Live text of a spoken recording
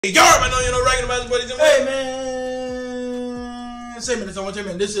Yarb, I know you know regular man, buddies. Hey man, 10 minutes on 10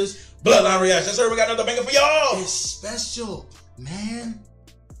 minutes. This is Bloodline reaction. Sir, we got another banger for y'all. It's special, man.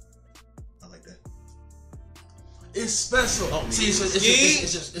 I like that. It's special. Oh, see,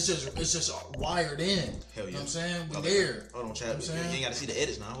 it's just wired in. Hell yeah. You know what I'm saying? We like there. That. Hold on, Chad. You You ain't got to see the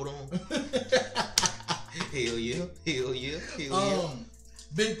edits now. Hold on. Hell yeah. Hell yeah. Hell yeah.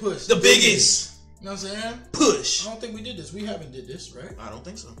 Big push. The biggest. You know what I'm saying? Push. I don't think we did this. We haven't did this, right? I don't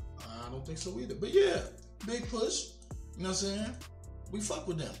think so. I don't think so either. But yeah, big push. You know what I'm saying? We fuck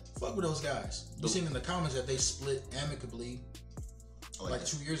with them. Fuck with those guys. You seen in the comments that they split amicably like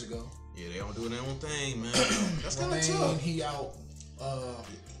 2 years ago. Yeah, they don't do their own thing, man. That's kind of tough. He out.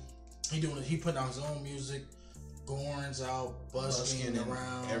 He putting out his own music. Gorn's out, busking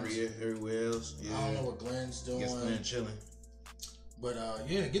around everywhere else. Yeah. I don't know what Glenn's doing. Guess Glenn chilling. But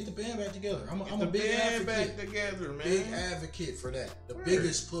yeah, get the band back together. I'm a big big advocate. back together, man. Big advocate for that. The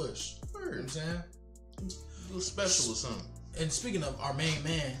biggest push. Word. You know what I'm saying? A little special or something. And speaking of our main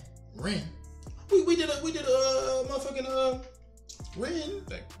man, Ren, we did a motherfucking Ren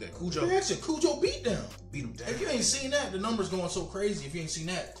that Cujo reaction, Cujo beatdown. Beat him down. If you ain't seen that, the numbers going so crazy. If you ain't seen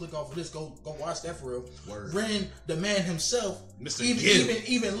that, click off of this. Go watch that for real. Word. Ren, the man himself, Mr.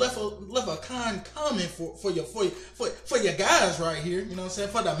 even left a kind comment for your guys right here. You know what I'm saying?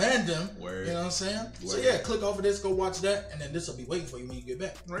 For the man them. Word. You know what I'm saying? Word. So yeah, click off of this. Go watch that, and then this will be waiting for you when you get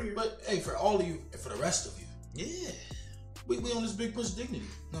back. Right here. But hey, for all of you, and for the rest of you, yeah, we on this big push dignity. You know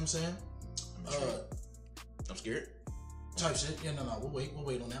what I'm saying? I'm scared. Type shit. Yeah, no. We'll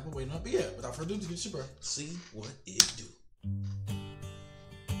wait on that. But yeah, without further ado, get your bro. See what it do.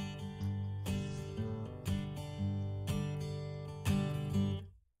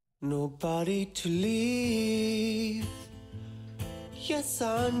 Nobody to leave. Yes,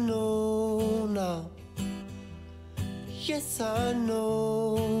 I know now. Yes, I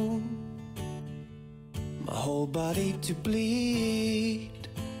know. My whole body to bleed.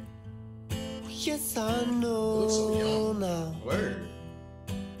 Yes, I know so now. Word.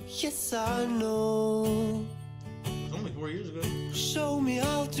 Yes, I know. It was only 4 years ago. Show me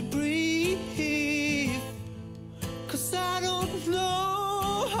how to breathe, 'cause I don't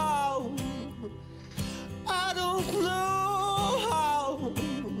know how. I don't know how.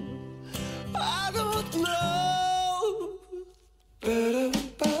 I don't know. Better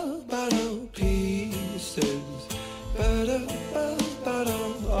pieces. Better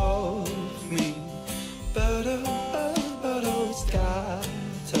of me. Better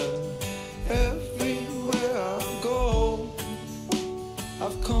scatter everywhere I go.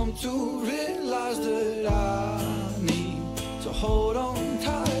 I've come to realize that I need to hold on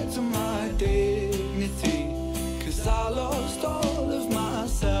tight to my dignity, 'cause I lost all of my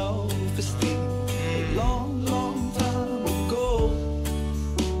self-esteem a long time ago.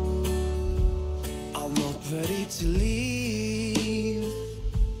 I'm not ready to leave,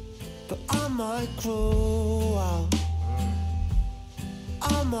 but I might grow out.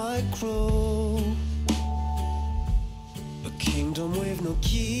 I might grow. A kingdom with no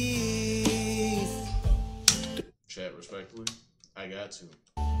keys. Chat, respectfully, I got to.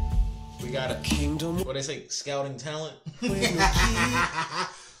 We got a Kingdom what they say, scouting talent. with no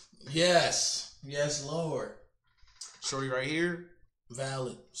keys. Yes, Lord. Shorty right here,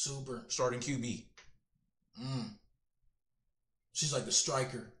 Valid, super. starting QB. She's like the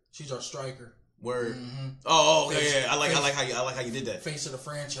striker. She's our striker. Word. Mm-hmm. Oh, okay, yeah. I like how you did that. Face of the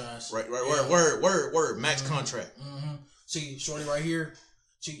franchise. Right. Yeah. Word. Max contract. Mm-hmm. See, shorty right here.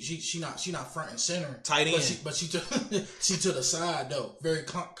 She not front and center. Tight end. But she to the side though. Very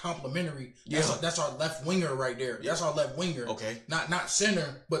complimentary. Yeah. That's our left winger right there. That's our left winger. Okay. Not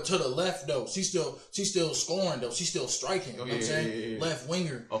center, but to the left though. She's still scoring though. She's still striking. You know what I'm saying? Yeah. Left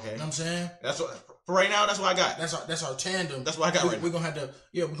winger. Okay. You know what I'm saying? That's what for right now. That's what I got. That's our tandem. That's what I got right now. We're gonna have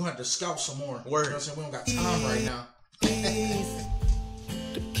to scout some more. Word. You know what I'm saying? We don't got time right now.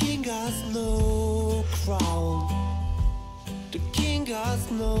 The king has no crown. The king has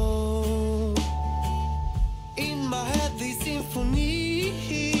no. In my head these symphonies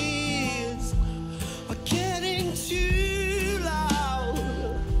are getting too loud.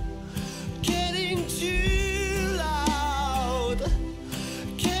 Getting too loud.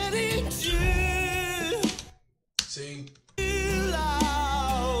 Getting too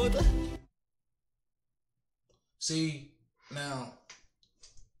loud. See, now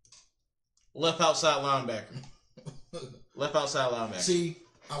Left outside linebacker. Left outside linebacker. See,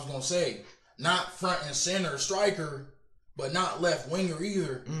 I was gonna say, not front and center striker, but not left winger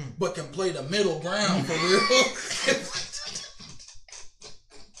either, but can play the middle ground for real.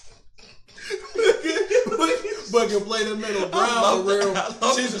 but can play the middle ground for real.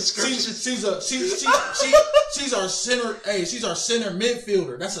 She's our center. Hey, she's our center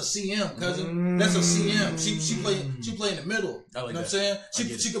midfielder. That's a CM, cousin. That's a CM. She play in the middle. I like you know that. what I'm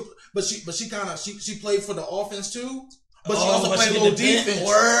saying? She could, but she played for the offense too. But she also played a little defense.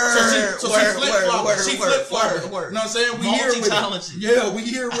 So she flip-flopped. She flip-flopped. You know what I'm saying? We here with it. Yeah, we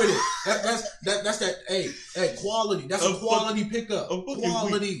here with it. That's that, hey, quality. That's a quality pickup.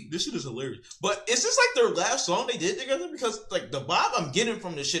 Quality. This shit is hilarious. But is this like their last song they did together? Because like the vibe I'm getting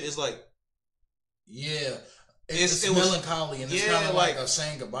from this shit is like, yeah. It's melancholy and it's kind of like a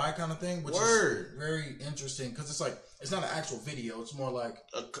saying goodbye kind of thing, which is very interesting because it's like it's not an actual video; it's more like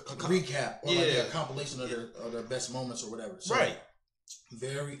a recap or like a compilation of their best moments or whatever. So, right.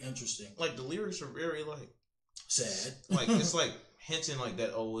 Very interesting. Like the lyrics are very like sad. Like it's like hinting like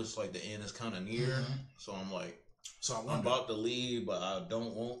that. Oh, it's like the end is kind of near. So I'm like, I'm about to leave, but I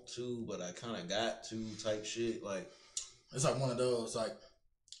don't want to, but I kind of got to type shit. Like it's like one of those like.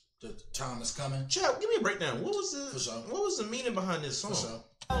 The time is coming. Chad, give me a breakdown. What was the meaning behind this song? For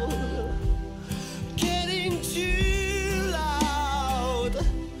sure. Getting too loud.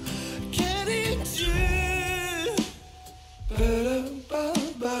 Getting too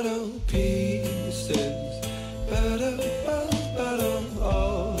pieces.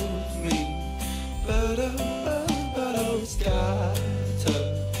 Of me. Scatter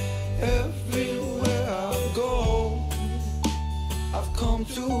everywhere I go. I've come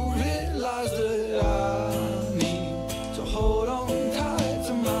to realize that I need to hold on tight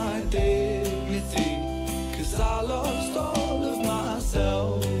to my dignity, 'cause I lost all of my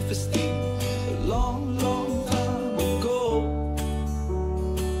self-esteem a long, long time ago.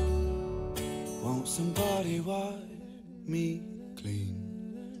 Won't somebody wipe me clean?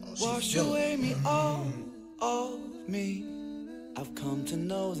 Wash away me all of me. I've come to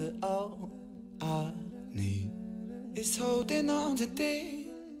know that all I need is holding on to dignity.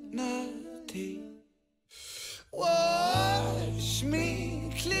 Wash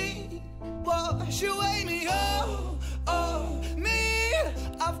me clean, wash away me all of me.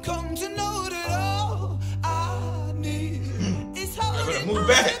 I've come to know that all I need is holding on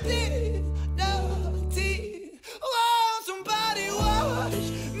to dignity. Oh, somebody wash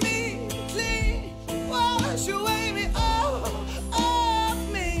me clean, wash away me all of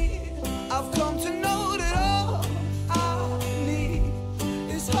me. I've come to know that all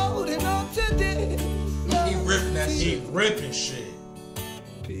holding on to this. He ripping that shit. He ripping shit.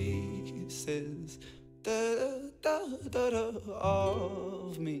 Pieces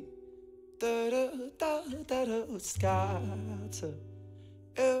of me. Scatter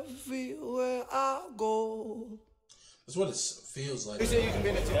everywhere I go. That's what it feels like. You say you can be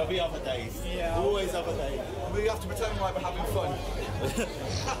in a team. There'll be other days. Yeah. Always other days. We have to pretend like we're having fun.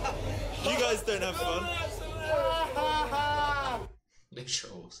 You guys don't have fun. They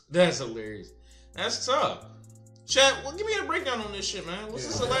trolls. That's hilarious. That's tough. Chat, well, give me a breakdown on this shit, man. Was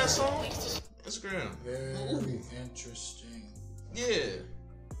this the last song? Instagram. Very interesting. Yeah.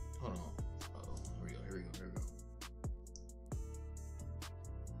 Hold on. Uh-oh. Here we go.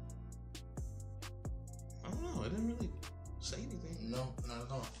 I don't know. It didn't really say anything. No, not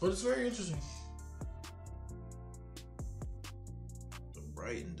at all. But it's very interesting. The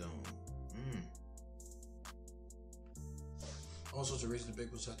Brighton Dome. Also, the reason the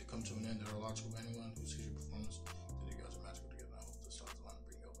Big Push had to come to an end, there are logical anyone who sees your performance that you guys are magical together. I hope the stars align and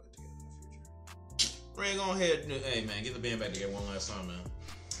bring you all back together in the future. Ray, go ahead. Hey, man, get the band back together one last time, man.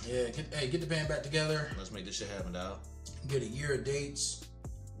 Yeah, get the band back together. Let's make this shit happen, dog. Get a year of dates.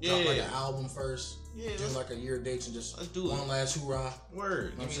 Yeah. Drop like an album first. Yeah. Do like a year of dates and just let's do one last hoorah.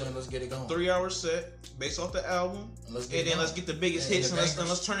 Word. You know what I'm saying? Let's get it going. 3-hour set based off the album. And let's get the biggest hits and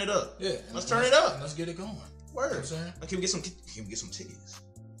let's turn it up. Yeah. Let's turn it up. And let's get it going. Word. You know what I'm saying? Can we get some tickets?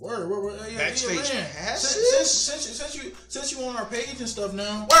 Word. Yeah, Backstage passes? Since you on our page and stuff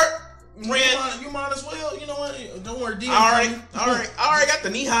now. Word. You might as well. You know what? Don't worry. DM all right. I already got the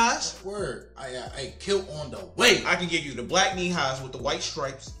knee highs. Word. I kilt on the way. I can give you the black knee highs with the white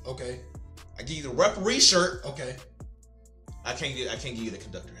stripes. Okay. I give you the referee shirt. Okay. I can't give you the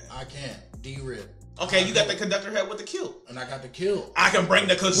conductor hat. I can't. D-Rip. Okay, you got the conductor hat with the kilt. And I got the kilt. I can bring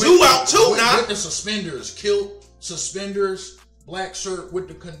the kazoo out too now. With the suspenders. Kilt, suspenders, black shirt with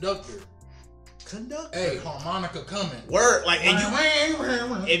the conductor. Hey, harmonica coming. Word. Like, and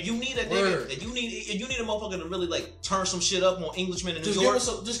if you need a nigga, if you need a motherfucker to really like turn some shit up on Englishman in New York,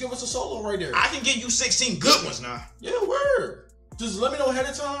 just give us a solo right there. I can give you 16 good ones now. Yeah, word. Just let me know ahead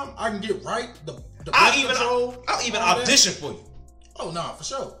of time. I can get right the I'll even audition for you. Oh nah, for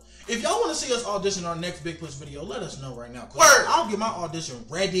sure. If y'all want to see us audition our next Big Push video, let us know right now. Word. I'll get my audition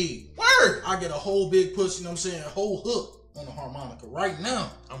ready. Word. sir. I get a whole big push, you know what I'm saying, a whole hook on the harmonica right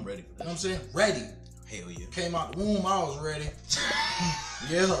now. I'm ready for that. You know what I'm saying? Ready. Hell yeah. Came out the womb, I was ready.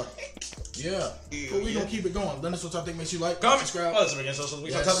 Yeah. But we gonna keep it going. Let us know what y'all think. Make sure you like, comment, subscribe. We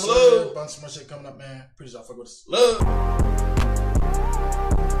got some love. Bunch of more shit coming up, man. Pretty sure y'all fuck with us. Love.